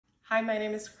Hi, my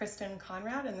name is Kristin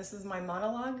Conrad, and this is my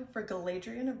monologue for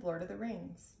Galadriel of Lord of the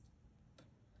Rings.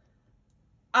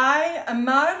 I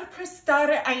amar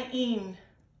prestar ein.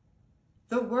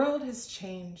 The world has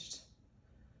changed.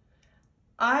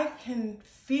 I can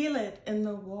feel it in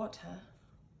the water.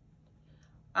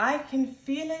 I can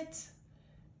feel it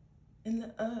in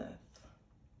the earth.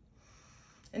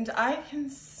 And I can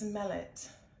smell it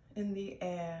in the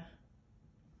air.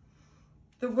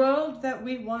 The world that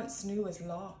we once knew is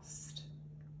lost,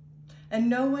 and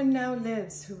no one now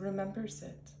lives who remembers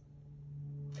it.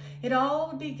 It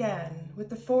all began with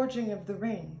the forging of the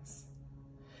rings.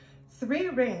 3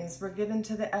 rings were given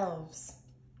to the elves.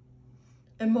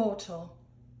 Immortal,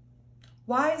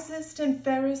 wisest and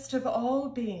fairest of all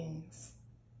beings.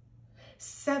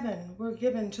 7 were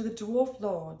given to the dwarf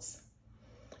lords,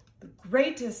 the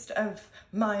greatest of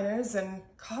miners and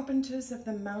carpenters of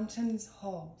the mountain's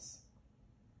halls.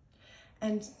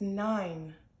 And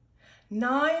 9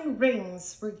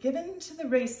 rings were given to the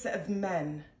race of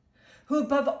men who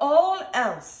above all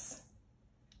else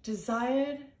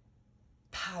desired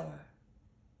power.